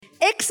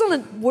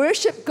excellent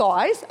worship,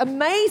 guys.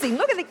 Amazing.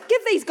 Look at it.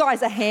 Give these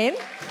guys a hand.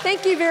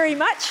 Thank you very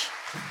much.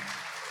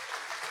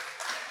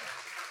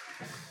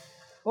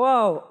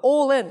 Whoa,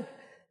 all in.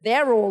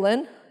 They're all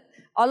in.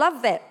 I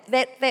love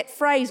that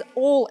phrase,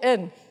 all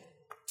in.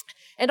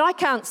 And I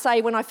can't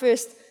say when I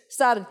first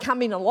started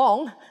coming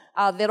along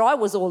that I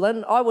was all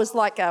in. I was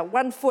like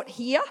 1 foot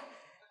here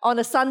on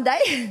a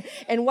Sunday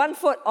and 1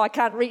 foot, I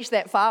can't reach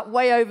that far,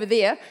 way over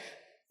there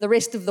the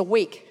rest of the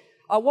week.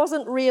 I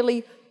wasn't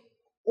really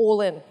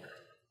all in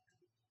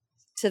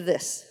to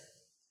this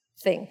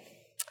thing.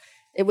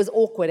 It was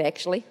awkward,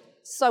 actually.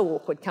 So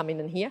awkward coming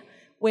in here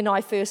when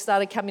I first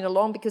started coming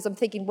along, because I'm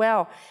thinking,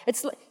 wow,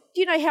 it's like,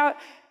 do you know how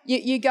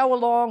you go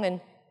along and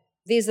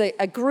there's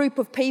a group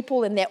of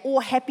people and they're all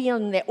happy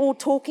and they're all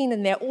talking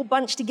and they're all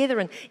bunched together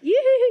and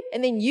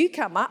then you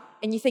come up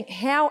and you think,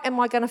 how am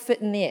I going to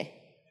fit in there?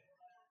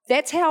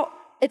 That's how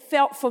it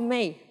felt for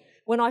me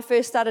when I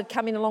first started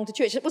coming along to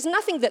church. It was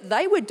nothing that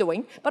they were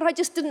doing, but I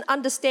just didn't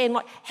understand,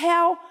 like,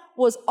 how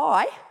was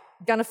I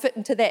going to fit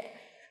into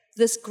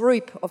this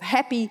group of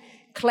happy,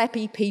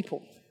 clappy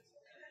people?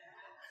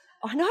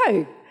 I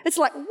know. It's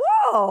like,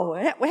 whoa,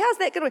 how's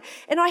that going to...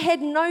 And I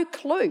had no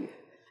clue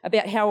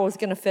about how I was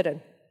going to fit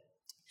in.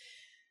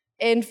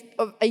 And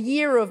a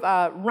year of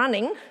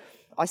running,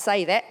 I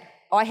say that,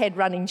 I had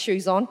running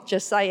shoes on,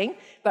 just saying,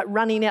 but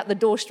running out the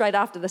door straight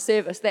after the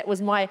service, that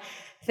was my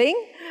thing.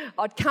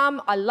 I'd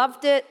come, I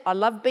loved it, I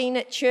loved being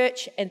at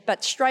church,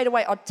 but straight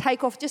away I'd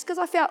take off just because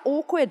I felt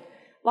awkward,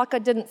 like I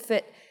didn't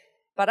fit.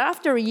 But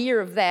after a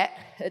year of that,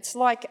 it's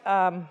like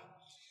I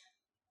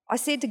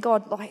said to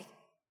God, like,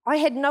 I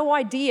had no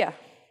idea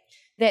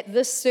that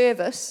this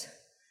service,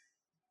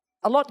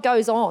 a lot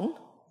goes on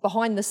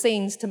behind the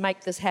scenes to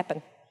make this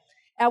happen.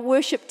 Our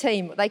worship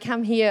team, they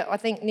come here, I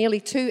think,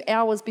 nearly 2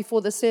 hours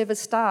before the service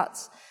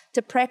starts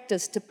to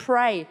practice, to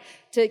pray,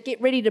 to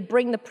get ready to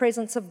bring the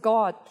presence of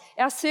God.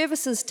 Our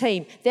services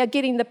team, they're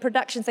getting the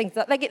production things,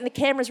 they're getting the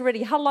cameras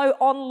ready. Hello,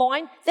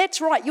 online. That's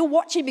right, you're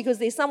watching because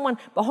there's someone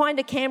behind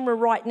a camera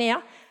right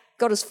now,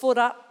 got his foot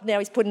up, now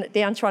he's putting it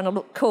down trying to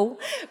look cool.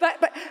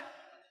 But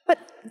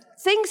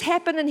things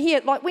happen in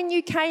here, like when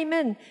you came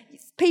in,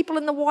 people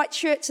in the white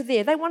shirts are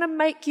there. They want to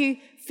make you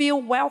feel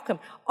welcome.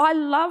 I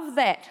love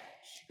that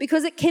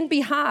because it can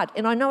be hard,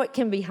 and I know it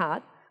can be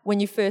hard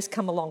when you first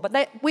come along,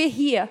 but we're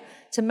here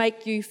to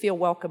make you feel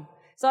welcome.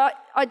 So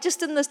I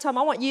just, in this time,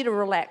 I want you to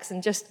relax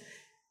and just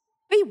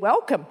be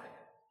welcome.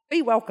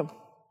 Be welcome.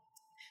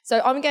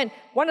 So I'm going,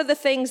 one of the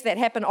things that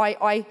happened,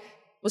 I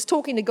was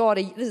talking to God,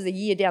 this is a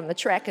year down the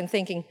track, and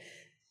thinking,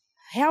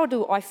 how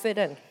do I fit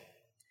in?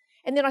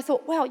 And then I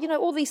thought, well, you know,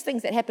 all these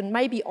things that happen,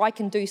 maybe I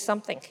can do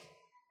something.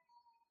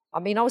 I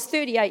mean, I was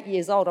 38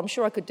 years old. I'm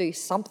sure I could do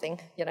something.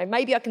 You know,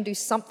 maybe I can do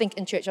something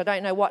in church. I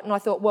don't know what. And I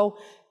thought, well,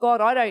 God,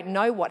 I don't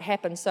know what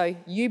happened. So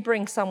you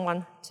bring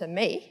someone to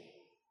me,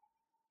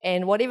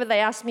 and whatever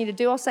they ask me to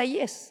do, I'll say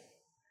yes.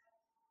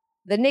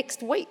 The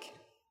next week,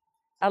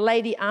 a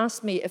lady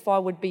asked me if I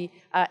would be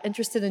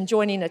interested in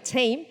joining a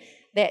team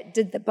that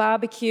did the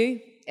barbecue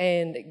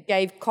and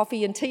gave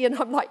coffee and tea. And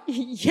I'm like,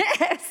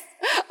 yes,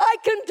 I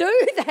can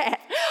do that.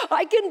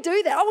 I can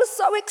do that. I was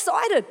so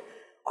excited.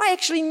 I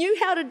actually knew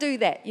how to do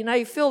that. You know,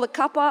 you fill the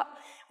cup up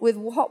with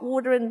hot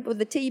water and with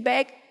the tea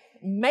bag.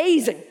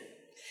 Amazing.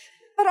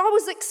 But I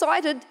was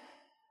excited.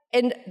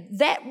 And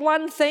that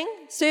one thing,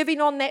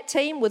 serving on that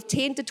team with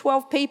 10 to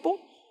 12 people,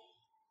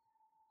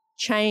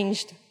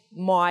 changed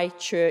my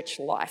church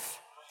life.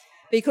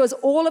 Because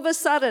all of a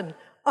sudden,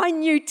 I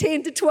knew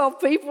 10 to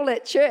 12 people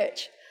at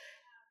church.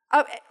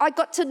 I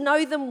got to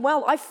know them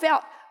well. I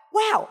felt,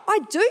 wow, I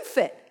do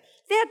fit.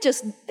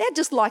 They're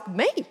just like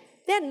me.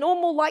 They're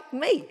normal like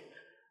me.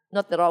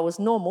 Not that I was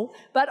normal,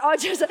 but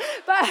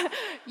but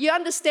you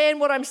understand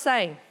what I'm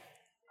saying.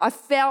 I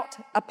felt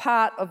a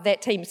part of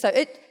that team. So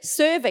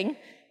serving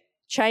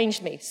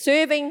changed me.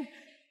 Serving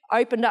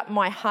opened up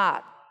my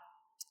heart.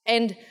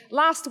 And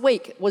last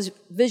week was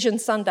Vision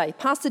Sunday.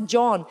 Pastor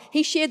John,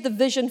 he shared the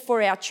vision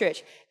for our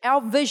church. Our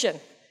vision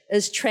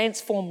is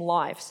transform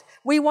lives.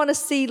 We want to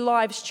see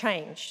lives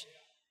change.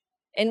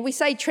 And we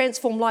say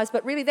transform lives,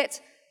 but really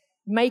that's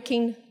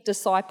making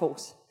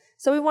disciples.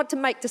 So we want to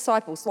make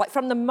disciples, like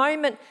from the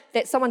moment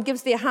that someone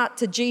gives their heart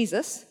to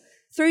Jesus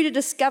through to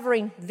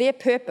discovering their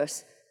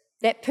purpose,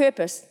 that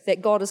purpose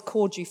that God has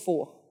called you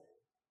for.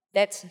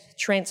 That's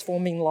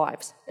transforming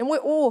lives. And we're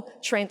all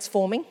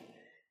transforming.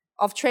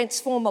 I've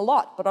transformed a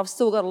lot, but I've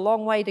still got a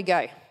long way to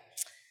go.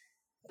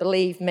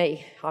 Believe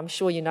me, I'm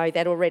sure you know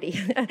that already.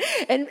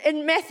 And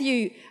in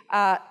Matthew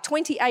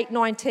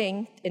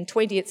 28:19 and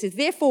 20, it says,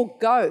 "Therefore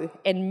go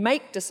and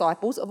make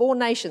disciples of all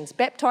nations,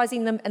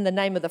 baptizing them in the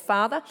name of the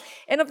Father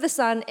and of the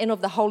Son and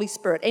of the Holy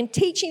Spirit, and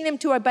teaching them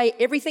to obey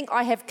everything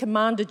I have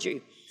commanded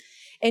you.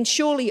 And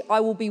surely I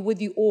will be with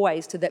you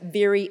always to that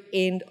very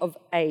end of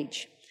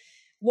age."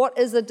 What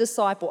is a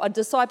disciple? A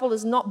disciple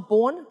is not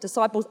born,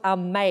 disciples are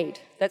made.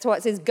 That's why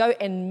it says go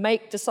and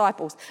make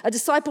disciples. A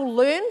disciple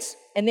learns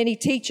and then he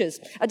teaches.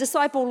 A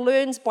disciple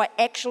learns by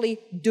actually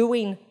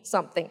doing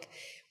something.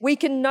 We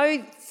can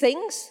know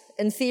things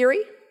in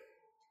theory,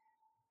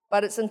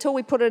 But it's until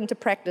we put it into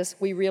practice,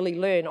 we really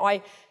learn.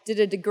 I did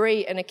a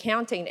degree in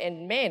accounting,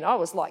 and man, I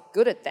was like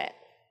good at that,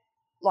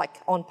 like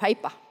on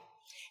paper.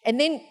 And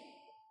then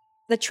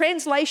the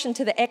translation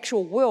to the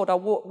actual world, I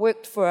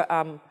worked for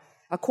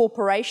a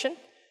corporation.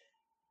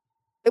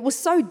 It was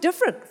so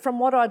different from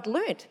what I'd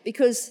learnt,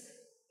 because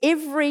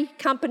every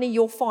company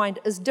you'll find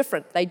is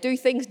different. They do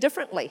things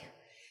differently.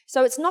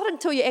 So it's not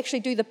until you actually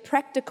do the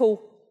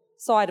practical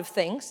side of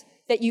things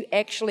that you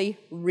actually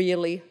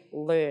really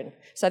learn.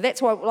 So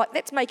that's why,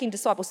 that's making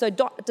disciples. So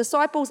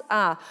disciples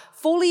are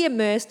fully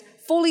immersed,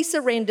 fully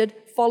surrendered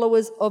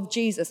followers of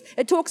Jesus.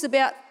 It talks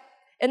about,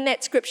 in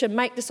that scripture,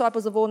 make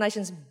disciples of all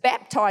nations,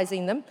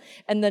 baptizing them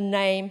in the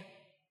name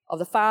of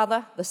the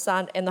Father, the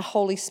Son, and the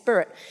Holy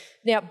Spirit.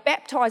 Now,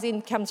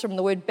 baptizing comes from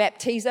the word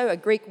baptizo, a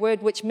Greek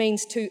word which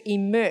means to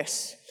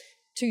immerse,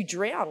 to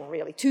drown,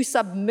 really, to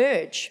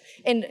submerge.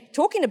 And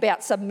talking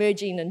about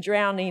submerging and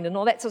drowning and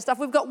all that sort of stuff,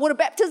 we've got water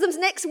baptisms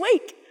next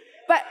week.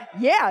 But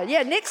yeah,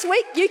 next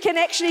week you can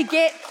actually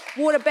get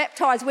water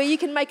baptized, where you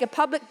can make a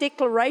public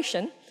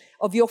declaration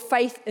of your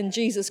faith in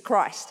Jesus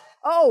Christ.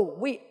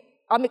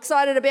 I'm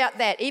excited about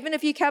that. Even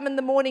if you come in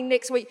the morning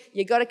next week,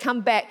 you've got to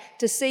come back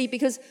to see,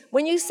 because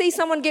when you see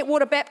someone get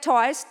water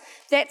baptized,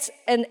 that's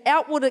an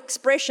outward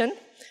expression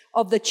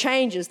of the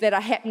changes that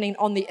are happening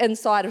on the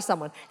inside of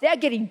someone. They're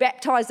getting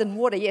baptized in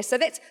water, yes. So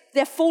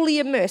they're fully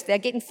immersed. They're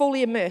getting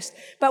fully immersed.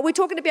 But we're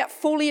talking about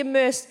fully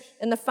immersed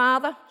in the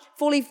Father,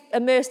 fully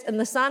immersed in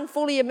the Son,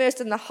 fully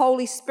immersed in the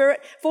Holy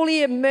Spirit,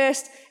 fully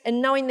immersed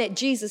in knowing that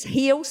Jesus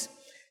heals,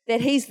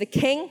 that He's the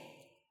King,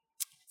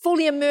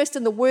 fully immersed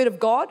in the Word of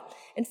God,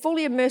 and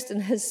fully immersed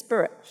in His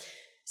Spirit.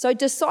 So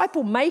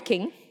disciple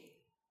making,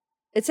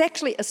 it's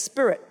actually a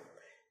spirit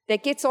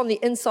that gets on the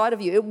inside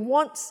of you. It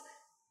wants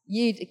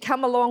you to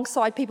come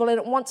alongside people, and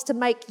it wants to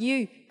make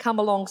you come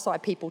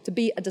alongside people, to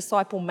be a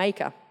disciple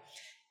maker,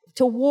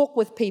 to walk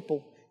with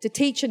people, to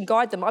teach and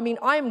guide them. I mean,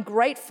 I am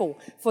grateful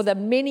for the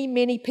many,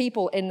 many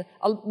people, and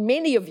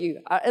many of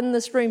you are in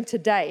this room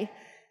today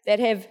that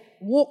have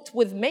walked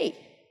with me,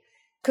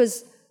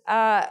 because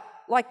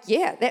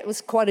that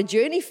was quite a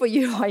journey for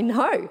you, I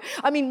know.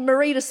 I mean,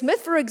 Marita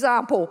Smith, for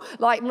example,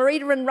 like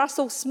Marita and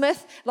Russell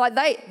Smith, like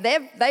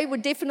they were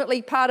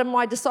definitely part of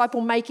my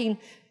disciple-making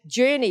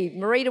journey.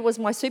 Marita was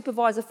my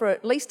supervisor for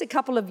at least a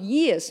couple of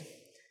years.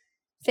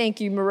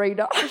 Thank you,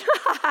 Marita.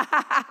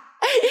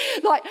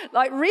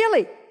 like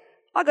really,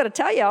 I got to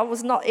tell you, I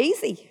was not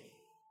easy.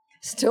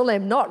 Still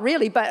am not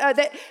really, but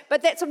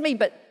that's what I mean.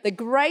 But the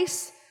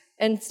grace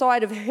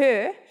inside of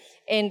her,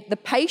 and the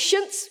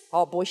patience,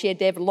 oh boy, she had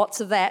to have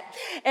lots of that.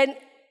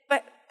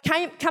 But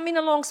coming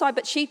alongside,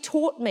 but she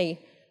taught me,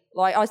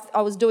 like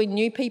I was doing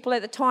new people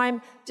at the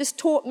time, just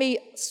taught me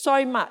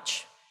so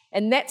much.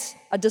 And that's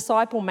a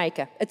disciple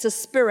maker. It's a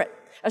spirit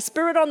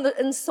on the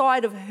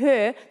inside of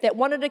her that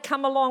wanted to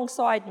come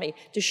alongside me,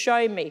 to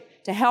show me,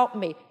 to help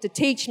me, to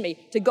teach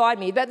me, to guide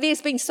me. But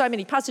there's been so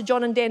many. Pastor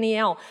John and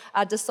Danielle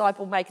are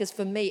disciple makers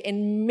for me,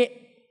 and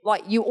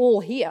like you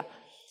all here.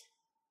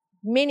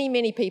 Many,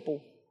 many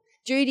people.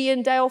 Judy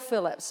and Dale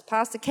Phillips,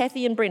 Pastor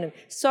Kathy and Brennan.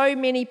 So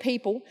many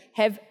people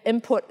have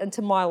input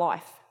into my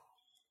life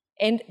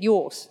and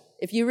yours.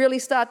 If you really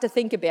start to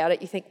think about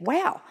it, you think,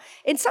 wow.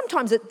 And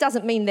sometimes it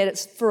doesn't mean that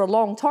it's for a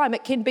long time.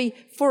 It can be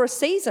for a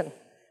season,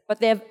 but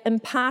they've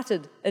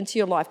imparted into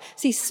your life.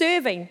 See,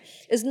 serving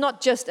is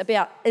not just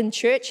about in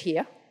church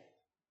here.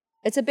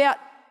 It's about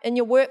in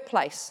your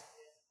workplace,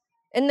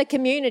 in the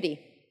community,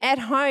 at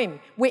home,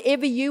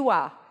 wherever you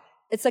are.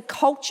 It's a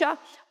culture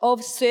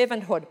of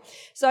servanthood.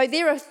 So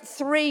there are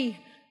three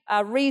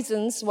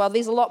reasons, well,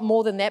 there's a lot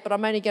more than that, but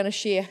I'm only going to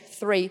share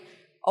three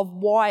of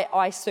why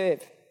I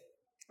serve.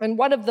 And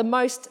one of the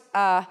most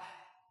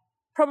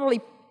probably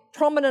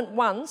prominent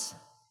ones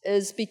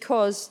is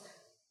because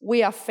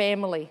we are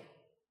family.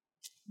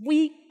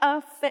 We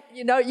are,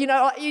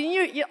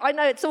 I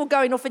know it's all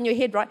going off in your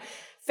head, right?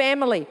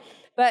 Family.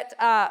 But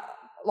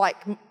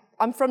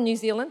I'm from New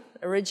Zealand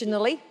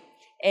originally,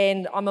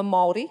 and I'm a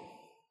Māori.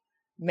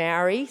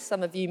 Maori,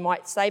 some of you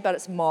might say, but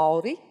it's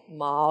Māori.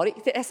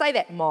 I say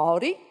that,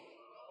 Māori.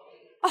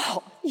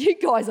 Oh, you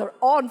guys are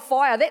on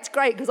fire. That's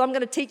great, because I'm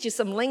going to teach you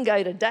some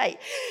lingo today.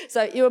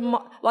 So I'm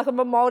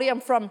a Māori.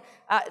 I'm from,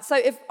 so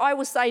if I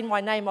was saying my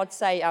name, I'd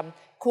say,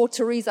 Ko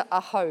Teresa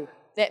Aho.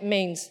 That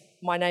means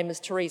my name is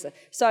Teresa.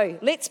 So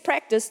let's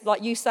practice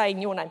like you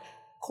saying your name.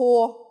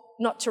 Ko,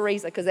 not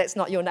Teresa, because that's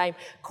not your name.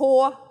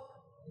 Ko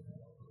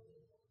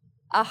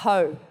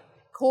Aho.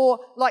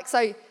 Ko, like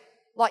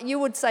you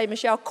would say,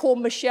 Michelle, Ko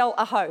Michelle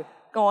Aho.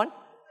 Go on.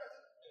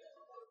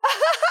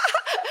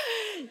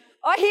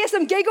 I hear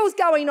some giggles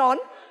going on.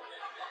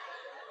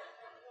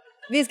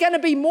 There's going to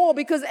be more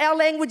because our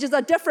languages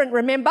are different,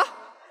 remember?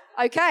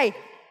 Okay.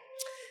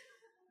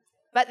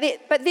 But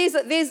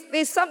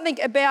there's something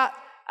about,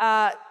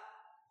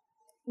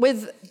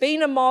 with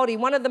being a Māori,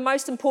 one of the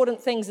most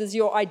important things is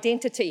your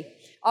identity.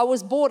 I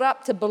was brought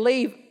up to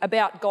believe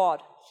about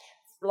God.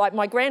 Like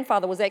my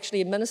grandfather was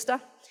actually a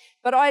minister,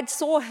 but I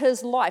saw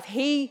his life.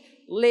 He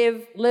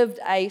lived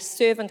a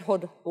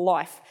servanthood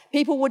life.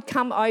 People would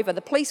come over.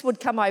 The police would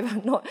come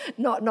over,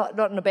 not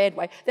in a bad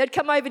way. They'd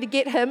come over to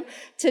get him,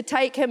 to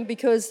take him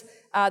because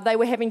they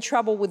were having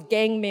trouble with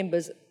gang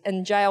members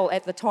in jail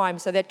at the time.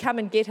 So they'd come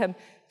and get him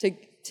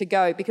to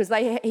go because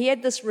he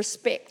had this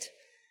respect.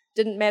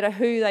 Didn't matter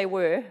who they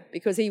were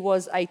because he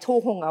was a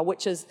tohunga,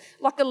 which is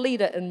like a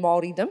leader in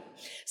Māoridom.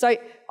 So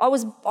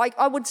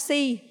I would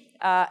see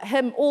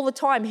him all the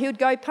time. He would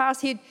go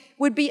past,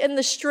 would be in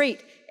the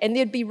street and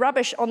there'd be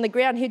rubbish on the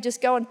ground. He'd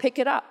just go and pick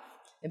it up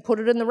and put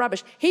it in the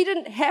rubbish. He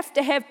didn't have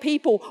to have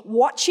people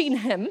watching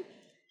him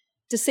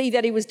to see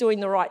that he was doing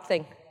the right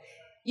thing.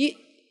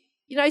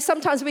 You know,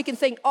 sometimes we can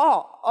think,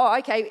 oh,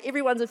 okay,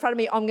 everyone's in front of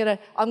me, I'm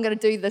gonna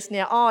do this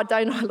now. Oh,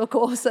 don't I look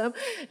awesome?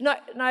 No,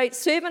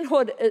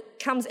 servanthood, it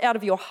comes out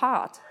of your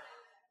heart,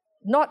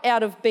 not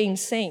out of being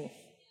seen.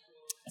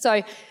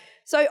 So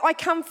I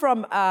come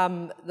from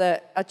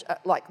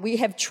we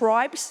have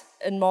tribes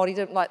in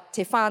Māoridom, like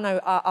Te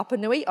Whānau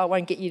Apanui. I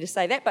won't get you to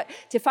say that, but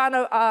Te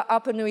Whānau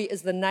Apanui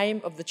is the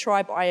name of the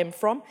tribe I am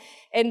from.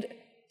 And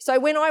so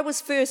when I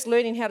was first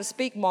learning how to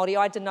speak Māori,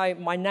 I had to know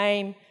my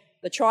name,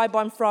 the tribe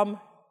I'm from,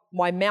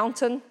 my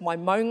mountain, my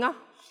maunga,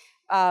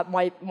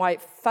 my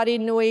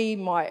wharenui,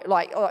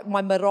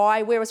 my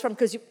marae, where I was from,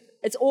 because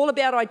it's all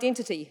about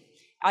identity.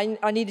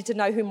 I needed to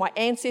know who my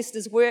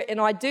ancestors were, and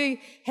I do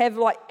have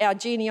our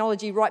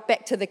genealogy right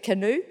back to the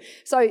canoe,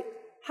 so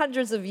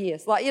hundreds of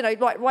years,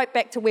 right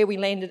back to where we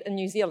landed in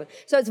New Zealand.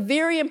 So it's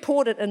very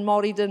important in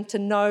Māoridom to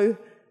know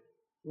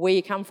where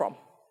you come from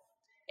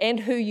and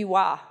who you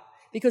are,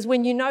 because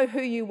when you know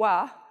who you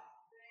are,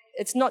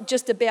 it's not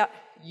just about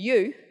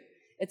you,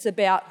 it's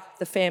about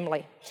the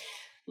family.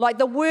 Like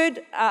the word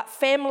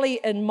family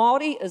in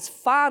Māori is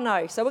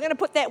whānau. So we're going to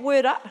put that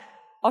word up.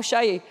 I'll show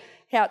you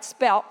how it's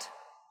spelt.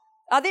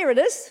 There it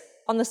is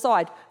on the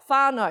side.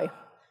 Whānau.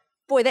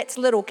 Boy, that's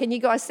little. Can you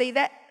guys see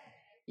that?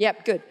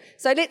 Yep, good.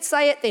 So let's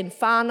say it then.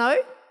 Whānau.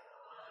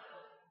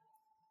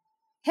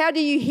 How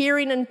do you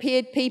hearing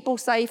impaired people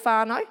say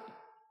whānau?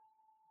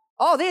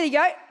 Oh, there you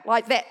go.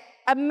 Like that.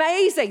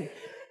 Amazing.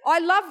 I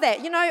love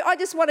that. You know, I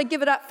just want to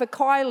give it up for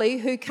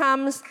Kylie, who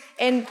comes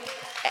and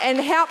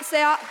helps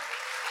out,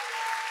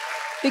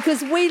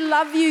 because we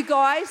love you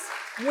guys.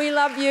 We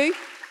love you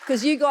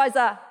because you guys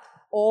are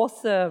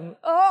awesome.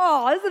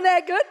 Oh, isn't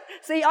that good?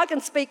 See, I can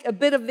speak a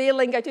bit of their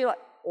lingo too, like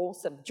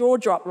awesome. Jaw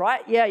drop,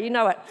 right? Yeah, you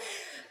know it.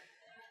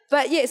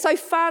 But yeah, so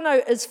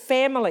whānau is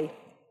family.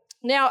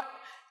 Now,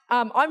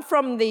 I'm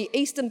from the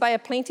Eastern Bay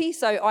of Plenty,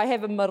 so I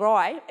have a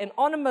marae, and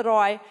on a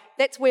marae,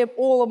 that's where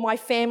all of my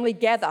family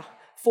gather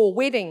for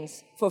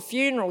weddings, for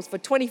funerals, for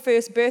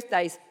 21st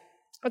birthdays.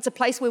 It's a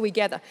place where we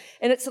gather.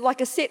 And it's like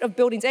a set of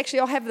buildings.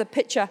 Actually, I'll have the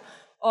picture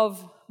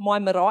of my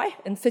marae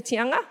in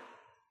Whitianga.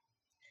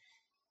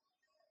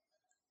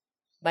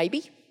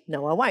 Maybe.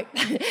 No, I won't.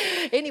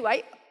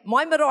 Anyway,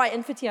 my marae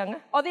in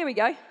Whitianga. Oh, there we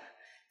go.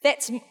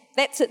 That's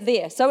it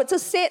there. So it's a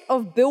set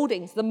of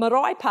buildings. The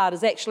marae part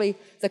is actually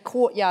the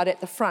courtyard at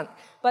the front.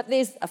 But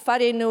there's a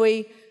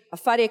wharenui, a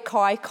whare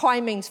kai.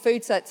 Kai means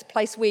food, so it's a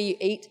place where you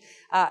eat.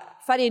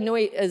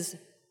 Wharenui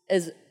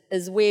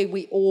is where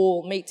we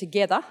all meet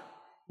together.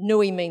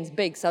 Nui means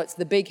big, so it's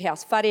the big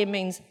house. Whare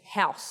means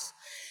house.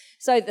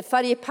 So the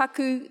whare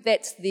paku,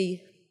 that's the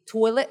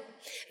toilet.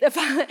 So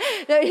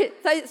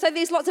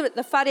there's lots of it.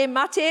 The whare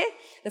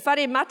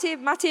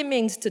mate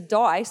means to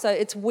die, so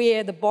it's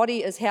where the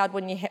body is held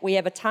when we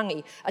have a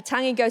tangi. A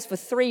tangi goes for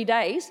 3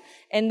 days,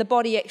 and the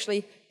body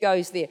actually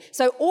goes there.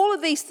 So all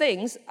of these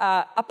things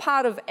are a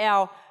part of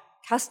our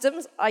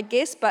customs, I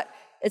guess, but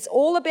it's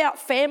all about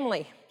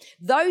family.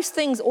 Those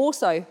things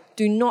also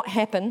do not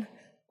happen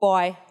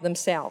by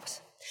themselves.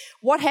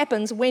 What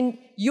happens when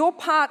you're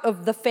part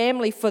of the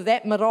family for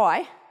that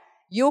marae,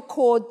 you're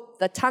called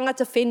the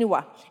tangata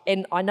whenua.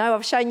 And I know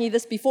I've shown you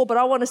this before, but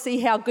I want to see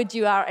how good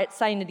you are at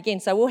saying it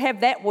again. So we'll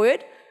have that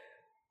word.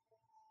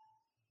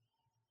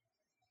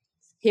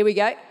 Here we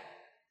go.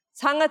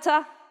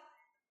 Tangata.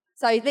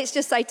 So let's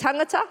just say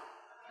tangata.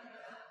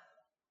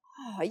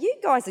 Oh, you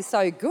guys are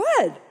so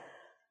good.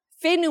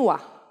 Whenua.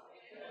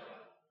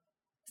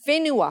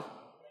 Whenua.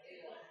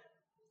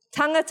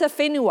 Tangata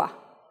whenua.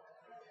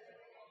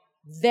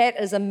 That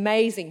is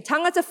amazing.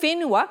 Tangata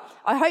whenua,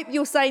 I hope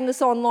you're saying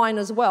this online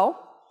as well.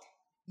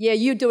 Yeah,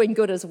 you're doing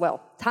good as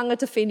well.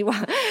 Tangata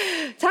whenua.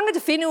 Tangata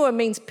whenua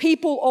means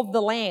people of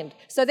the land.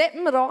 So that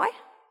marae,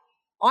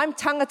 I'm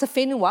tangata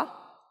whenua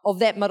of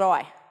that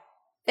marae.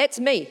 That's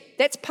me.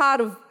 That's part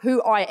of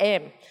who I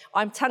am.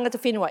 I'm tangata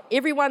whenua.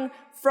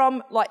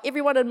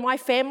 Everyone in my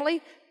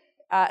family,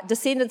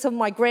 descendants of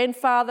my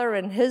grandfather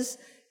and his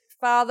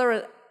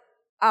father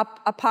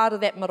are part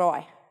of that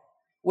marae.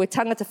 We're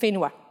tangata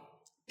whenua.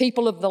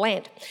 People of the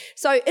land.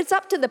 So it's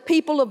up to the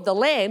people of the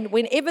land,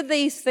 whenever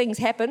these things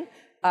happen,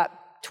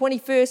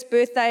 21st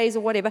birthdays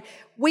or whatever,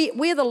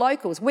 we're the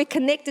locals. We're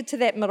connected to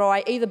that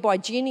marae either by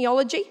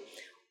genealogy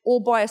or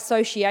by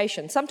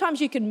association.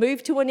 Sometimes you can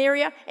move to an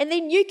area and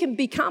then you can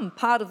become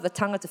part of the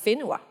tangata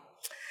whenua.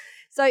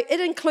 So it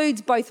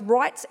includes both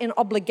rights and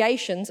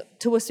obligations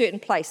to a certain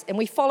place, and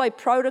we follow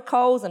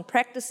protocols and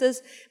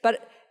practices,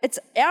 but it's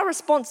our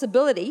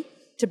responsibility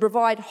to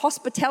provide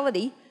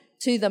hospitality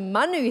to the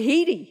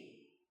manuhiri.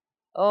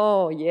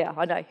 Oh, yeah,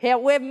 I know.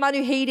 We're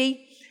manuhiri,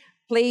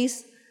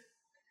 please.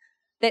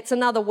 That's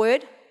another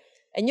word.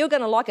 And you're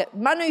going to like it.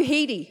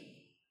 Manuhiri.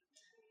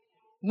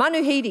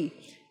 Manuhiri.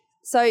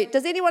 So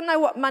does anyone know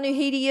what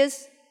manuhiri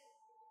is?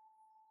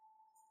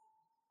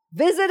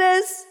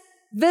 Visitors.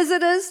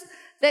 Visitors.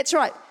 That's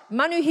right.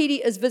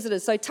 Manuhiri is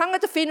visitors. So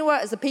tangata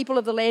whenua is the people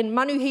of the land.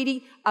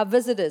 Manuhiri are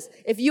visitors.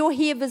 If you're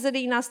here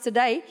visiting us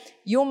today,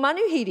 you're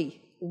manuhiri.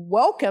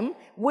 Welcome.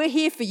 We're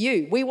here for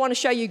you. We want to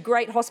show you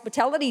great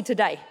hospitality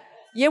today.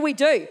 Yeah, we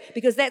do,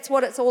 because that's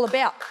what it's all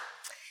about.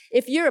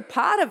 If you're a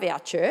part of our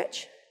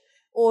church,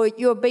 or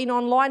you've been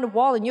online a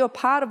while and you're a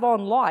part of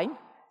online,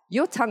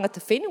 you're tangata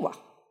whenua.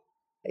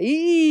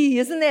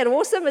 Isn't that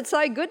awesome? It's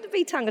so good to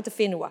be tangata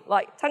whenua,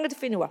 like tangata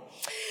whenua.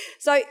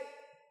 So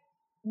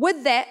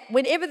with that,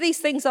 whenever these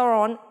things are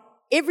on,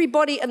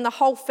 everybody in the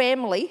whole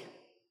family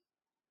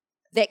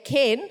that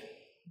can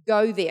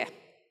go there,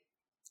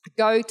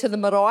 go to the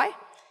marae,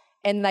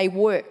 and they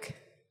work,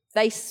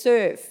 they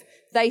serve,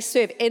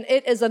 and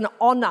it is an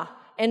honour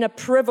and a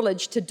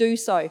privilege to do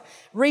so.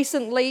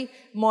 Recently,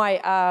 my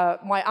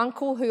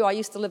uncle, who I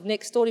used to live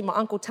next door to, my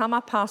Uncle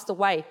Tama, passed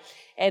away,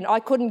 and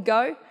I couldn't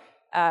go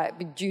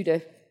due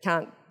to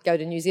can't go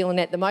to New Zealand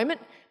at the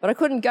moment, but I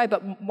couldn't go.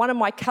 But one of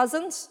my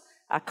cousins,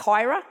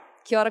 Kyra,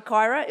 kia ora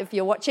Kyra, if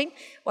you're watching,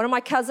 one of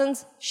my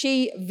cousins,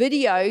 she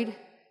videoed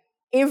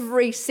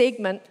every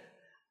segment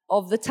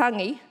of the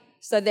tangi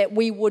so that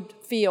we would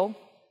feel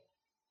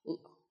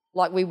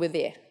like we were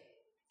there.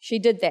 She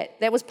did that.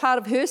 That was part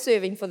of her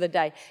serving for the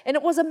day. And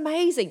it was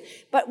amazing.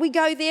 But we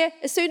go there.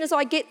 As soon as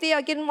I get there,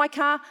 I get in my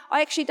car.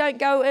 I actually don't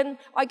go in.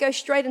 I go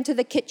straight into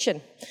the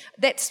kitchen.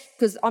 That's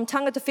because I'm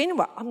tangata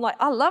whenua. I'm like,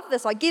 I love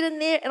this. I get in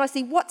there and I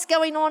see what's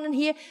going on in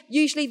here.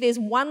 Usually there's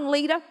one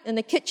leader in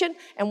the kitchen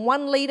and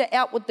one leader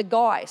out with the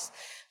guys.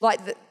 Like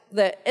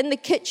in the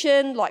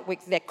kitchen, like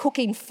they're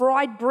cooking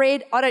fried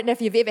bread. I don't know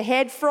if you've ever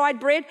had fried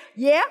bread.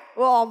 Yeah?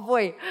 Oh,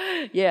 boy.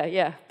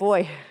 Yeah,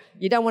 boy.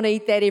 You don't want to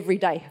eat that every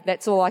day.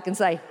 That's all I can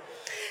say.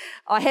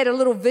 I had a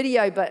little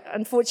video, but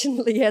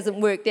unfortunately it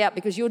hasn't worked out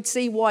because you'd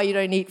see why you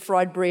don't eat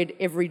fried bread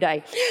every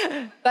day.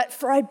 But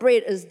fried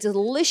bread is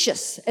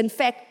delicious. In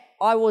fact,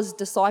 I was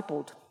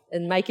discipled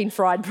in making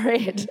fried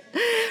bread.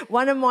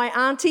 One of my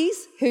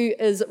aunties, who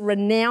is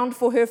renowned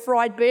for her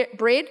fried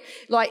bread,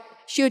 like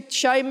she would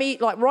show me,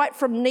 like right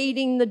from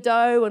kneading the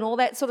dough and all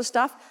that sort of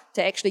stuff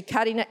to actually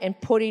cutting it and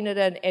putting it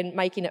in and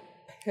making it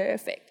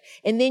perfect.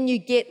 And then you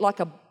get like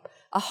a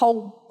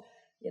whole,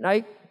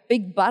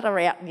 big butter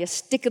out and you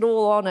stick it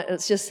all on it.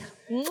 It's just,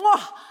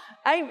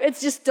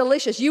 it's just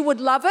delicious. You would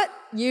love it.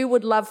 You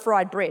would love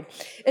fried bread.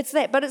 It's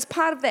that, but it's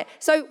part of that.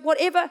 So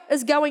whatever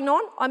is going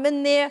on, I'm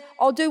in there.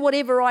 I'll do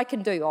whatever I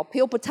can do. I'll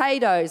peel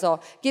potatoes.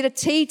 I'll get a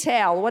tea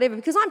towel or whatever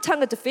because I'm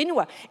tangata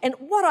whenua. And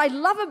what I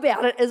love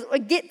about it is I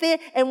get there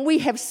and we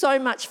have so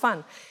much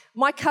fun.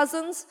 My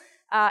cousins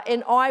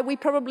and I, we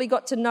probably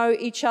got to know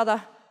each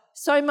other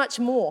so much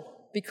more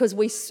because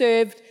we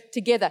served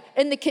together.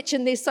 In the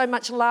kitchen, there's so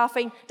much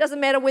laughing.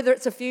 Doesn't matter whether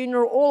it's a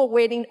funeral or a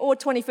wedding or a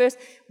 21st.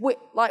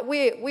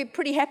 We're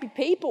pretty happy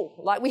people.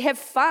 Like, we have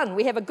fun.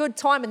 We have a good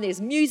time, and there's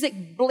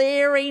music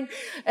blaring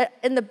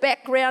in the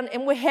background,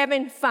 and we're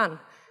having fun.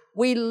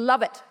 We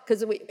love it.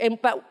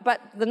 But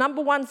the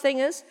number one thing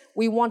is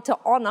we want to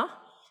honour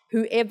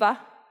whoever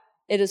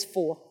it is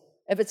for.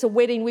 If it's a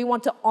wedding, we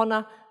want to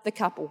honour the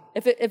couple.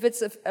 If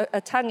it's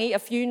a tangi, a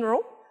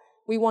funeral,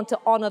 we want to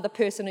honour the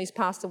person who's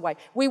passed away.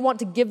 We want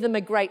to give them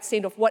a great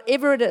send-off,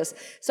 whatever it is.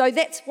 So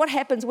that's what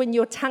happens when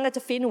you're tangata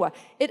whenua.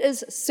 It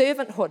is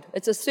servanthood.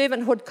 It's a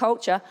servanthood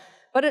culture,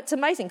 but it's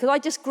amazing because I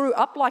just grew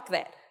up like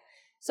that.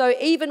 So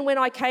even when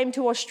I came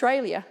to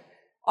Australia,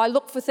 I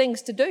looked for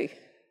things to do.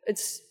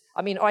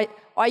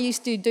 I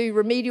used to do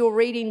remedial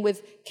reading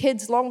with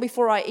kids long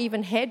before I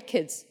even had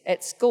kids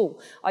at school.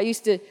 I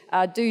used to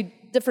do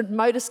different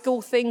motor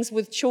school things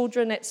with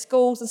children at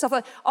schools and stuff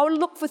like that. I would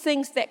look for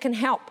things that can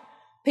help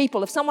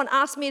people. If someone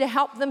asked me to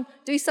help them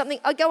do something,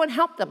 I go and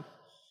help them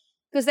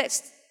because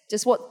that's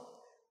just what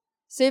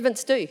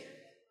servants do.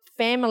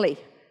 Family,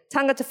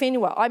 tangata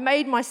whenua. I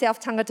made myself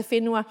tangata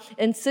whenua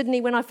in Sydney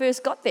when I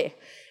first got there.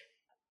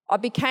 I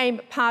became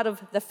part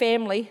of the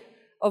family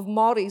of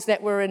Māoris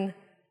that were in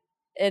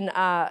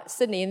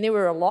Sydney, and there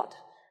were a lot.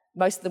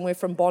 Most of them were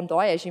from Bondi,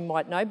 as you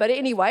might know. But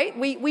anyway,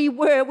 we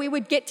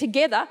would get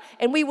together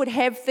and we would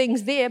have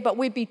things there, but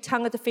we'd be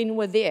tangata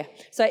whenua there.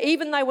 So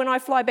even though when I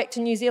fly back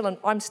to New Zealand,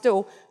 I'm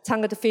still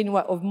tangata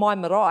whenua of my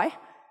marae,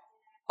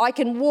 I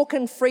can walk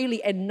in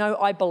freely and know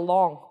I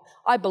belong.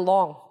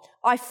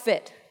 I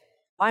fit.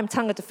 I'm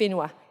tangata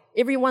whenua.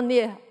 Everyone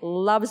there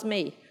loves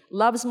me,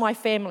 loves my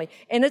family.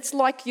 And it's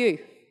like you.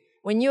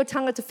 When you're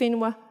tangata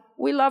whenua,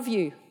 we love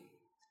you.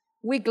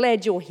 We're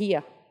glad you're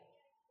here.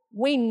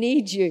 We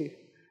need you.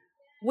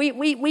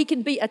 We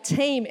can be a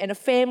team and a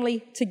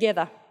family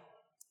together.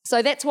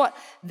 So that's what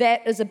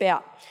that is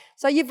about.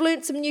 So you've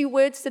learnt some new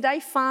words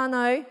today,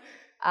 whānau,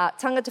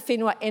 tangata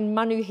whenua, and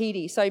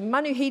manuhiri. So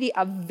manuhiri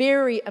are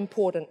very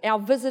important. Our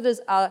visitors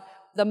are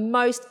the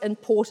most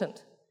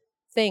important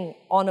thing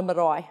on a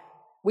marae.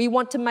 We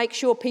want to make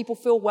sure people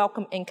feel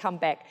welcome and come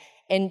back.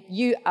 And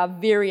you are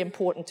very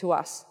important to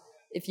us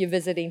if you're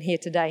visiting here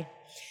today.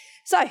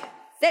 So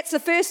that's the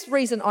first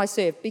reason I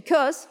serve,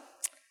 because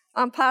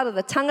I'm part of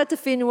the tangata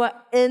whenua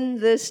in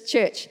this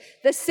church.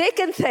 The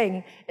second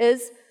thing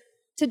is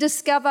to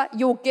discover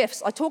your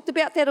gifts. I talked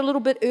about that a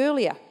little bit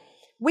earlier.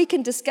 We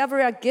can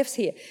discover our gifts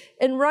here.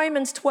 In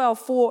Romans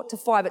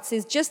 12:4-5, it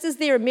says, just as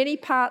there are many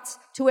parts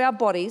to our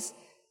bodies,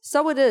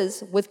 so it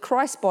is with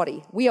Christ's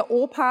body. We are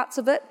all parts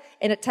of it,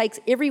 and it takes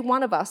every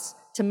one of us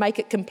to make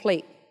it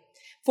complete.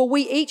 For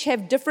we each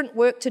have different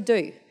work to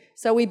do,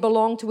 so we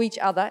belong to each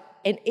other,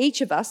 and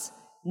each of us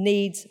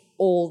needs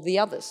all the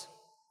others.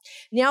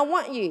 Now, I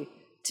want you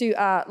to,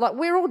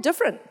 we're all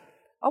different.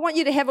 I want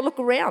you to have a look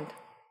around.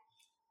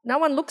 No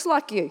one looks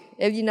like you.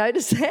 Have you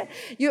noticed that?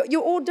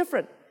 You're all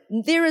different.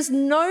 There is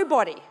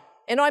nobody,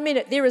 and I mean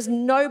it, there is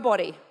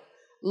nobody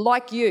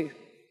like you.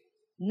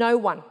 No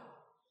one.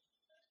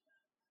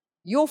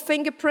 Your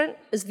fingerprint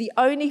is the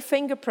only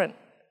fingerprint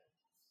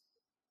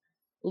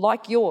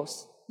like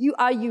yours. You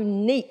are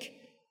unique.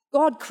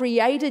 God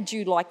created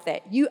you like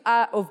that. You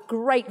are of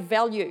great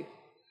value.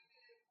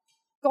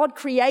 God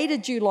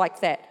created you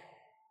like that.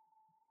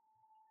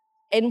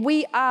 And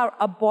we are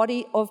a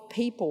body of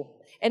people.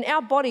 And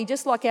our body,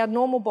 just like our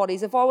normal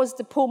bodies, if I was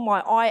to pull my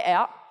eye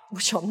out,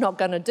 which I'm not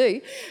going to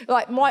do,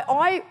 like my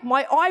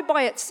eye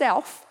by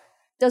itself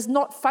does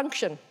not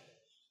function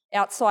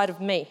outside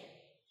of me.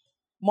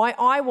 My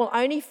eye will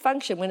only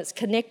function when it's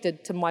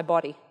connected to my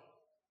body.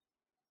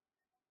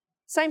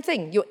 Same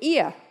thing, your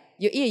ear,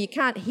 you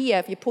can't hear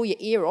if you pull your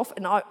ear off,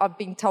 and I've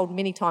been told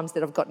many times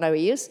that I've got no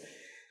ears.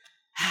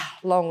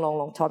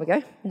 Long time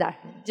ago. No,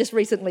 just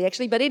recently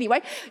actually, but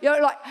anyway,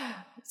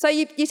 so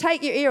you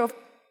take your ear off.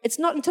 It's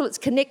not until it's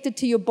connected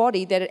to your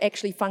body that it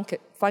actually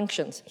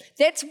functions.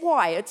 That's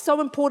why it's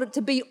so important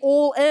to be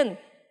all in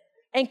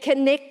and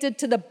connected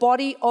to the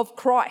body of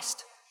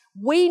Christ.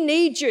 We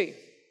need you.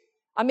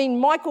 I mean,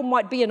 Michael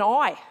might be an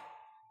eye,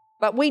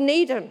 but we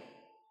need him.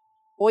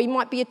 Or he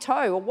might be a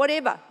toe or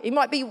whatever. He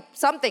might be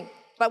something,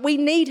 but we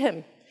need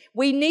him.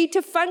 We need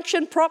to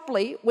function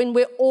properly when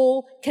we're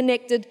all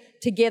connected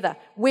together.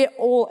 We're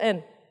all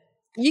in.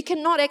 You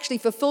cannot actually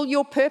fulfill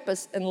your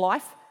purpose in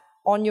life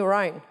on your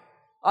own.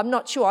 I'm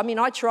not sure. I mean,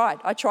 I tried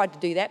to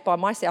do that by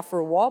myself for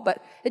a while,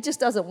 but it just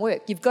doesn't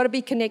work. You've got to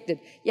be connected.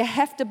 You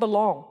have to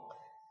belong.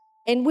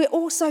 And we're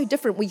all so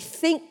different. We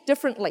think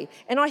differently.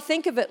 And I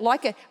think of it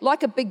like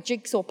a big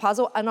jigsaw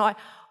puzzle. And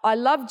I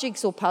love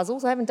jigsaw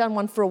puzzles. I haven't done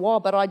one for a while,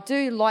 but I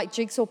do like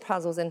jigsaw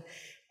puzzles. And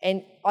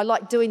I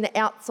like doing the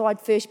outside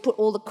first, put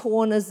all the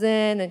corners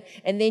in,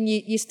 and then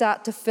you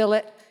start to fill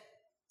it.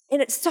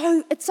 And it's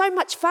so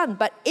much fun.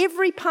 But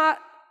every part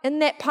in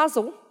that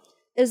puzzle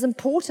is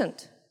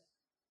important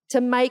to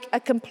make a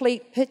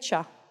complete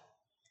picture.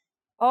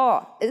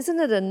 Oh, isn't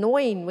it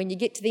annoying when you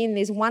get to the end,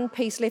 there's one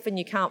piece left and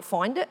you can't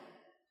find it?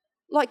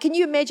 Like, can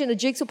you imagine a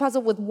jigsaw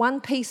puzzle with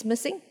one piece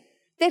missing?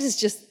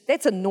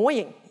 That's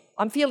annoying.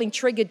 I'm feeling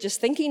triggered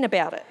just thinking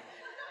about it.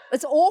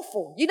 It's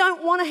awful. You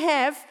don't want to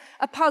have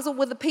a puzzle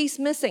with a piece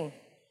missing.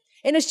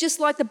 And it's just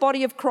like the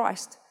body of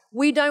Christ.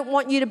 We don't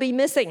want you to be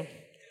missing.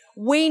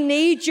 We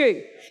need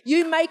you.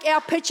 You make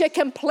our picture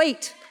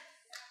complete.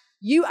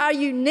 You are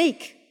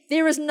unique.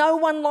 There is no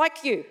one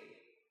like you.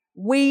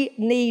 We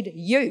need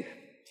you.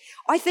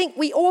 I think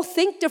we all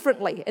think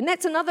differently, and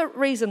that's another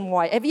reason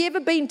why. Have you ever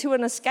been to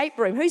an escape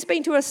room? Who's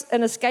been to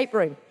an escape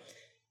room?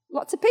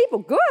 Lots of people.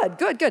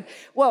 Good.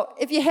 Well,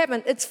 if you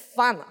haven't, it's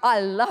fun. I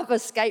love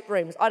escape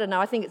rooms. I don't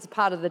know. I think it's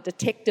part of the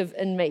detective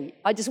in me.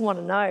 I just want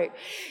to know.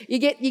 You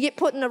get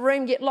put in a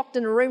room, get locked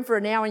in a room for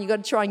an hour, and you've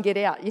got to try and get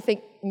out. You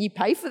think, you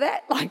pay for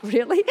that? Like,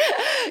 really?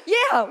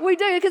 Yeah, we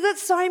do, because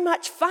it's so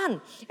much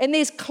fun. And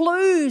there's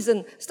clues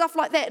and stuff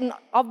like that. And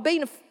I've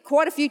been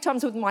quite a few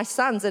times with my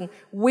sons, and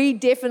we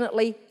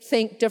definitely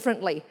think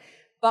differently.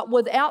 But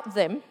without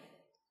them,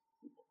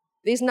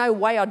 there's no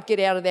way I'd get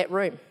out of that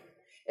room.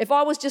 If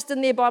I was just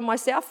in there by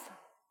myself,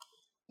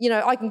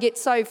 I can get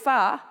so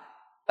far,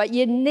 but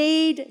you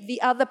need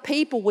the other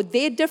people with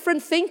their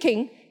different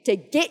thinking to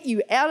get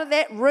you out of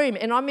that room.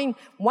 And I mean,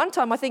 one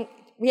time I think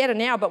we had an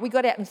hour, but we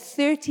got out in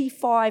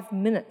 35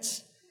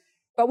 minutes.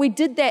 But we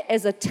did that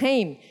as a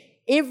team.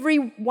 Every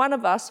one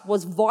of us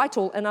was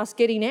vital in us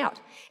getting out.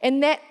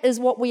 And that is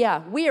what we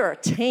are. We are a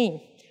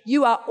team.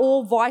 You are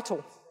all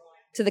vital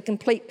to the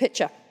complete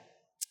picture.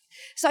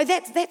 So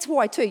that's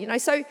why too,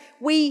 So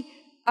we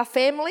are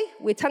family,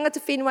 we're tangata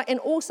whenua, and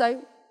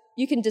also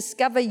you can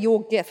discover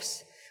your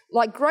gifts.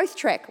 Like Growth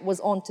Track was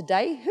on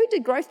today. Who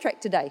did Growth Track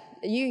today?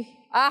 Are you?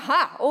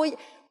 Aha!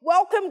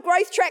 Welcome,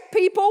 Growth Track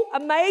people.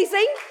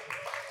 Amazing.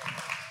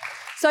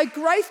 So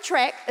Growth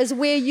Track is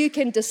where you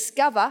can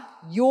discover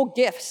your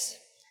gifts.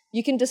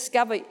 You can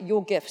discover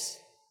your gifts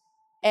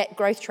at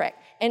Growth Track.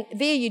 And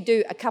there you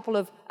do a couple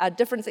of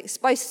different things,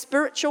 both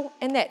spiritual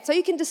and that. So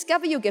you can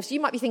discover your gifts. You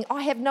might be thinking,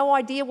 I have no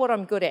idea what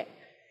I'm good at.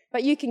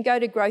 But you can go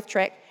to Growth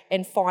Track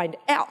and find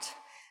out.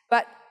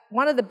 But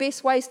one of the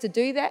best ways to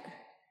do that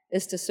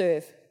is to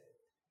serve.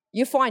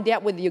 You find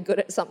out whether you're good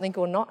at something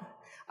or not.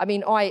 I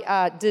mean,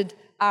 I did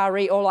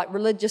RE, or like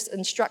religious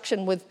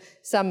instruction, with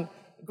some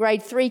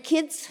grade 3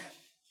 kids.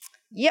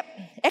 Yep.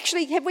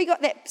 Actually, have we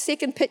got that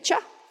second picture?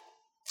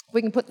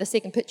 We can put the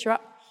second picture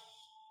up.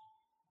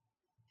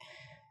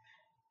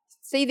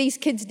 See these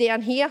kids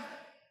down here?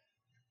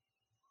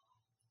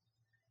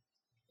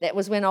 That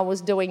was when I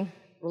was doing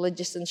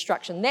religious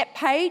instruction. That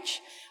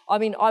page, I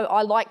mean,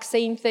 I like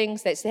seeing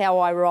things. That's how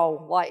I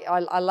roll. Like,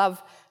 I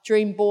love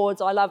dream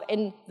boards.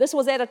 And this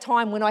was at a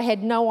time when I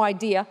had no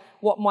idea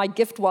what my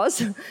gift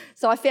was.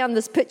 So I found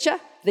this picture,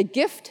 the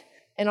gift,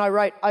 and I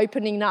wrote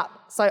opening up.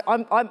 So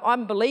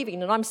I'm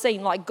believing, and I'm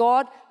seeing, like,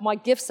 God, my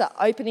gifts are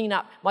opening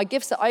up. My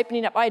gifts are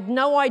opening up. I had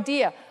no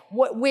idea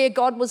where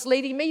God was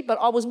leading me, but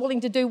I was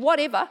willing to do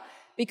whatever,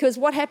 because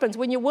what happens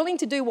when you're willing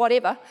to do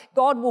whatever,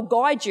 God will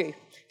guide you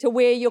to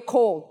where you're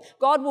called.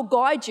 God will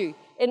guide you.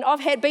 And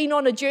I've been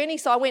on a journey,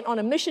 so I went on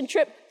a mission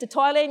trip to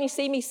Thailand. You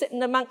see me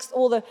sitting amongst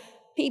all the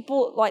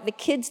people, like the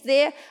kids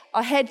there.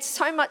 I had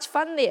so much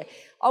fun there.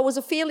 I was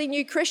a fairly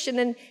new Christian,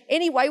 and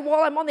anyway,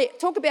 while I'm on there,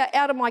 talk about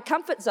out of my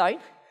comfort zone,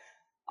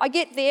 I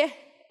get there,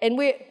 and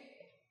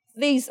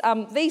these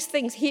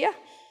things here,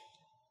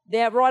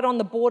 they're right on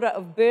the border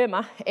of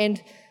Burma,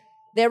 and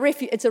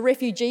it's a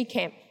refugee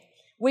camp.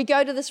 We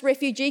go to this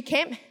refugee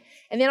camp,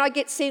 and then I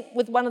get sent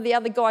with one of the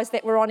other guys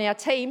that were on our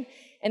team,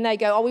 and they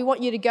go, we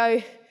want you to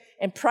go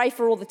and pray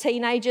for all the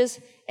teenagers,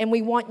 and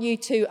we want you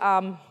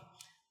to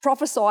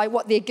prophesy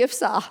what their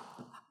gifts are.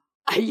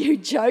 Are you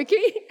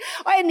joking?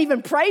 I hadn't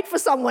even prayed for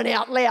someone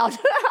out loud.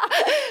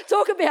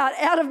 Talk about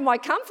out of my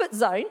comfort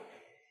zone.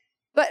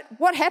 But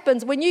what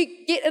happens when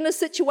you get in a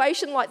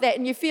situation like that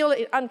and you feel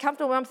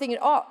uncomfortable? I'm thinking,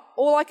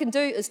 all I can do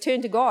is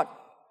turn to God.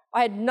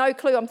 I had no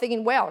clue. I'm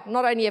thinking, wow,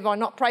 not only have I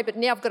not prayed, but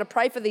now I've got to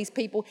pray for these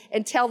people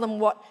and tell them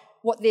what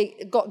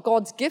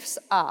God's gifts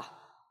are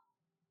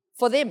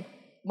for them.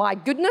 My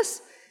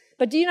goodness.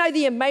 But do you know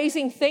the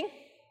amazing thing?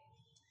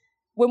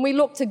 When we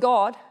look to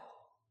God,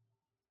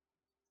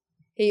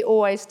 He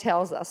always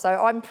tells us. So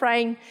I'm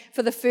praying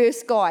for the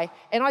first guy,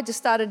 and I just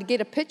started to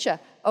get a picture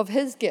of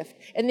his gift.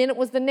 And then it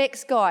was the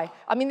next guy.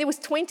 I mean, there was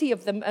 20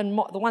 of them, and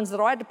the ones that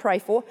I had to pray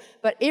for,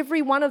 but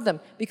every one of them,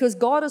 because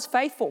God is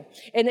faithful.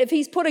 And if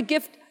He's put a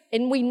gift,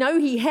 and we know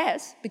He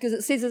has, because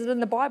it says it in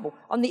the Bible,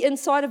 on the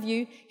inside of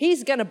you,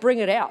 He's going to bring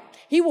it out.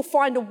 He will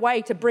find a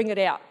way to bring it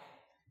out.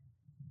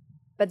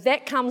 But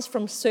that comes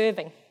from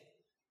serving.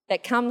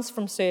 That comes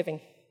from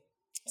serving.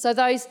 So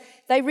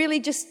they really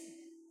just,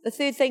 the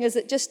third thing is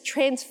it just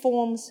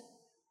transforms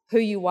who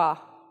you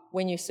are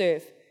when you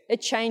serve.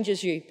 It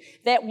changes you.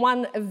 That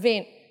one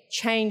event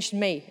changed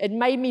me. It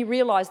made me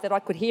realize that I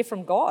could hear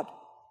from God.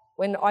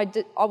 When I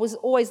was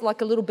always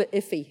like a little bit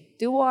iffy.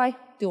 Do I?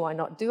 Do I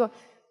not? Do I?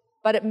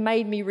 But it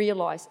made me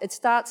realize. It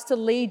starts to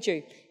lead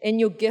you in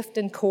your gift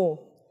and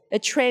call.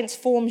 It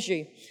transforms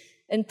you.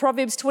 In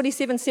Proverbs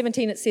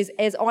 27:17 it says,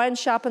 as iron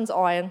sharpens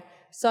iron,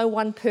 so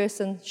one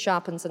person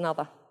sharpens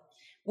another.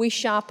 We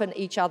sharpen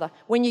each other.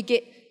 When you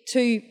get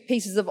 2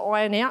 pieces of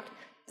iron out,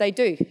 they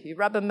do. You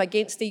rub them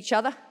against each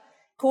other.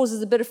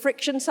 Causes a bit of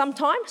friction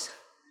sometimes,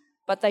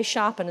 but they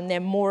sharpen and they're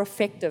more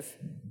effective.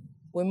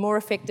 We're more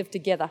effective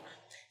together.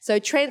 So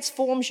it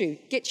transforms you,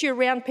 gets you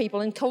around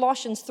people. In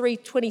Colossians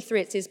 3:23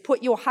 it says,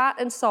 put your heart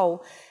and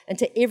soul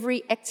into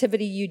every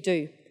activity you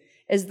do,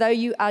 as though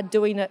you are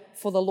doing it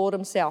for the Lord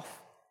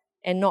Himself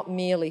and not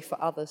merely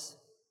for others.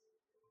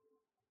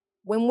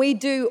 When we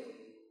do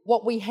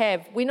what we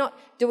have, we're not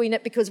doing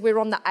it because we're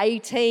on the A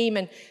team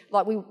and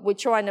like we're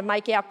trying to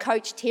make our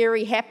coach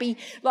Terry happy.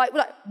 Like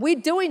we're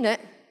doing it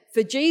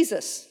for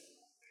Jesus.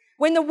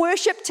 When the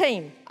worship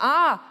team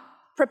are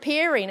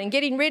preparing and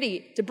getting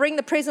ready to bring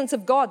the presence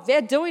of God,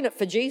 they're doing it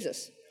for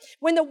Jesus.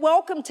 When the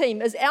welcome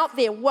team is out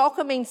there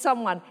welcoming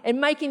someone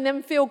and making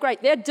them feel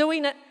great, they're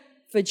doing it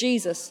for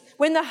Jesus.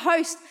 When the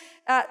host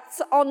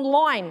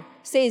online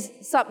says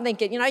something,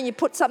 you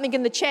put something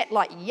in the chat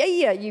like,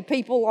 yeah, you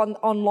people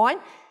online,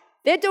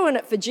 they're doing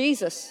it for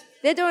Jesus.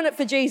 They're doing it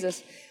for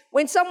Jesus.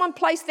 When someone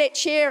placed that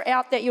chair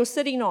out that you're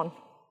sitting on,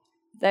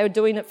 they were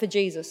doing it for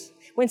Jesus.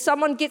 When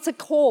someone gets a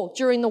call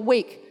during the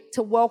week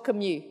to welcome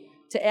you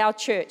to our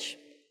church,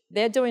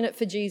 they're doing it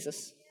for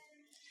Jesus.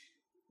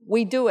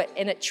 We do it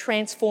and it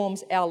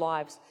transforms our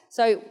lives.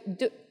 So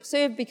I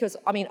serve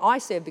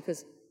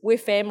because we're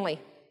family.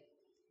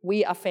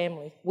 We are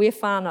family. We're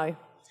whānau.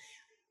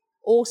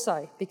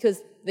 Also,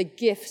 because the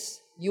gifts,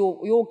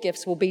 your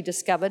gifts will be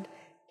discovered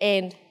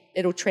and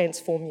it'll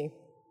transform you.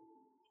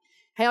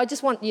 Hey, I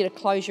just want you to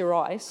close your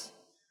eyes.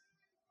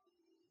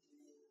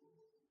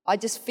 I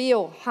just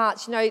feel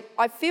hearts.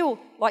 I feel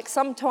like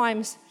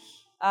sometimes,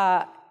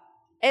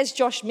 as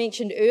Josh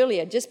mentioned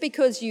earlier, just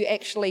because you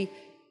actually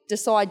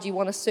decide you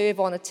want to serve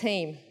on a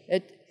team,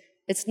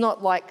 it's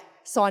not like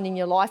signing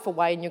your life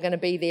away and you're going to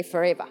be there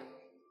forever.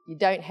 You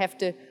don't have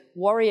to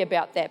worry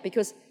about that,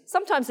 because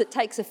sometimes it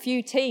takes a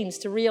few teams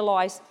to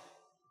realise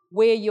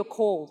where you're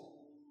called,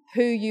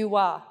 who you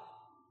are,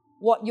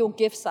 what your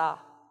gifts are.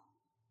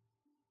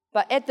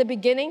 But at the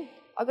beginning,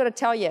 I've got to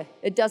tell you,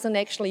 it doesn't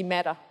actually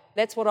matter.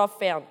 That's what I've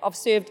found. I've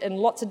served in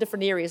lots of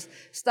different areas.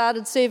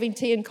 Started serving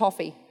tea and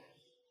coffee.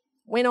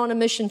 Went on a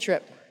mission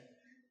trip.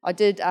 I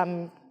did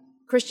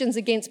Christians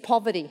Against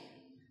Poverty.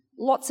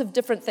 Lots of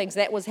different things.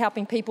 That was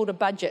helping people to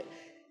budget.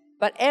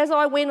 But as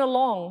I went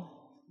along,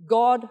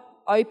 God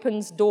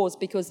opens doors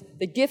because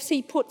the gifts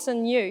he puts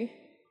in you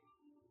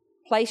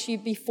place you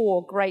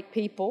before great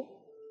people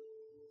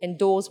and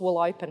doors will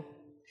open.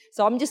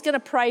 So I'm just going to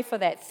pray for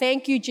that.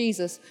 Thank you,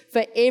 Jesus,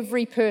 for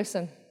every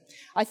person.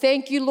 I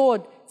thank you,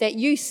 Lord, that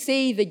you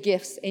see the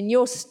gifts and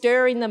you're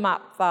stirring them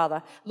up,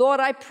 Father. Lord,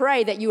 I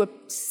pray that you would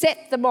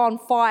set them on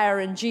fire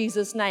in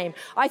Jesus' name.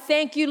 I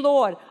thank you,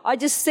 Lord. I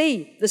just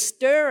see the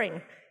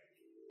stirring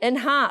in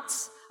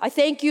hearts. I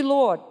thank you,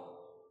 Lord.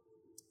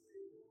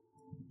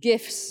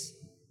 Gifts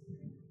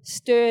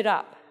stirred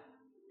up.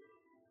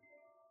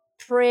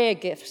 Prayer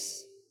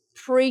gifts,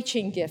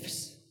 preaching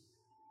gifts,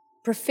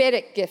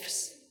 prophetic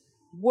gifts,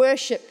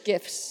 worship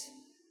gifts,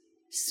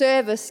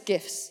 service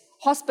gifts,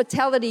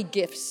 hospitality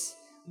gifts,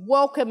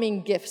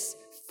 welcoming gifts,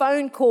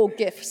 phone call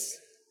gifts,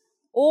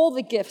 all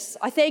the gifts.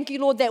 I thank you,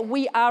 Lord, that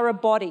we are a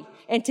body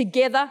and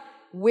together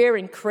we're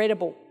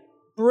incredible,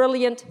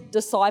 brilliant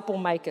disciple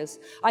makers.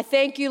 I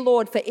thank you,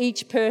 Lord, for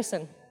each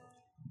person.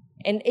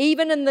 And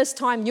even in this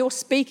time, you're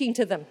speaking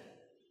to them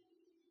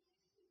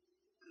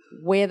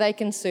where they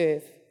can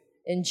serve.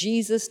 In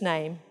Jesus'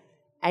 name,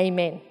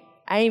 amen.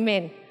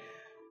 Amen.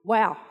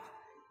 Wow.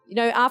 You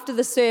know, after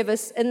the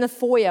service, in the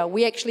foyer,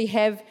 we actually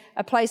have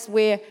a place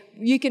where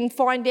you can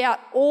find out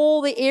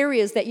all the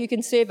areas that you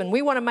can serve in.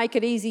 We want to make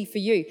it easy for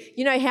you.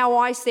 You know how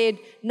I said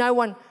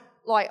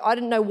I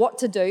didn't know what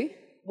to do?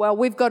 Well,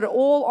 we've got it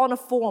all on a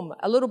form,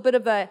 a little bit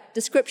of a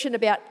description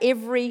about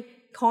every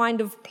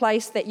kind of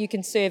place that you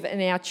can serve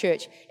in our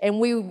church. And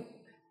we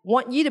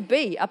want you to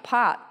be a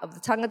part of the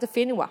Tangata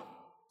Whenua.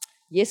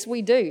 Yes,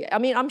 we do. I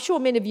mean, I'm sure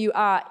many of you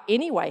are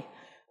anyway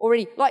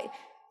already.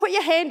 Put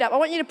your hand up. I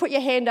want you to put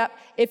your hand up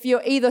if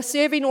you're either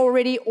serving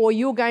already or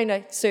you're going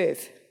to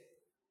serve.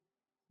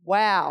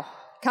 Wow.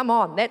 Come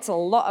on. That's a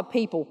lot of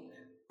people.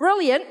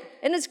 Brilliant.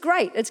 And it's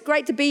great. It's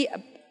great to be,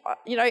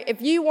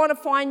 if you want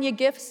to find your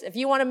gifts, if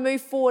you want to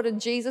move forward in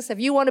Jesus, if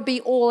you want to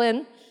be all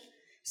in,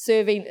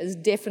 serving is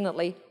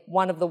definitely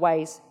one of the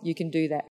ways you can do that.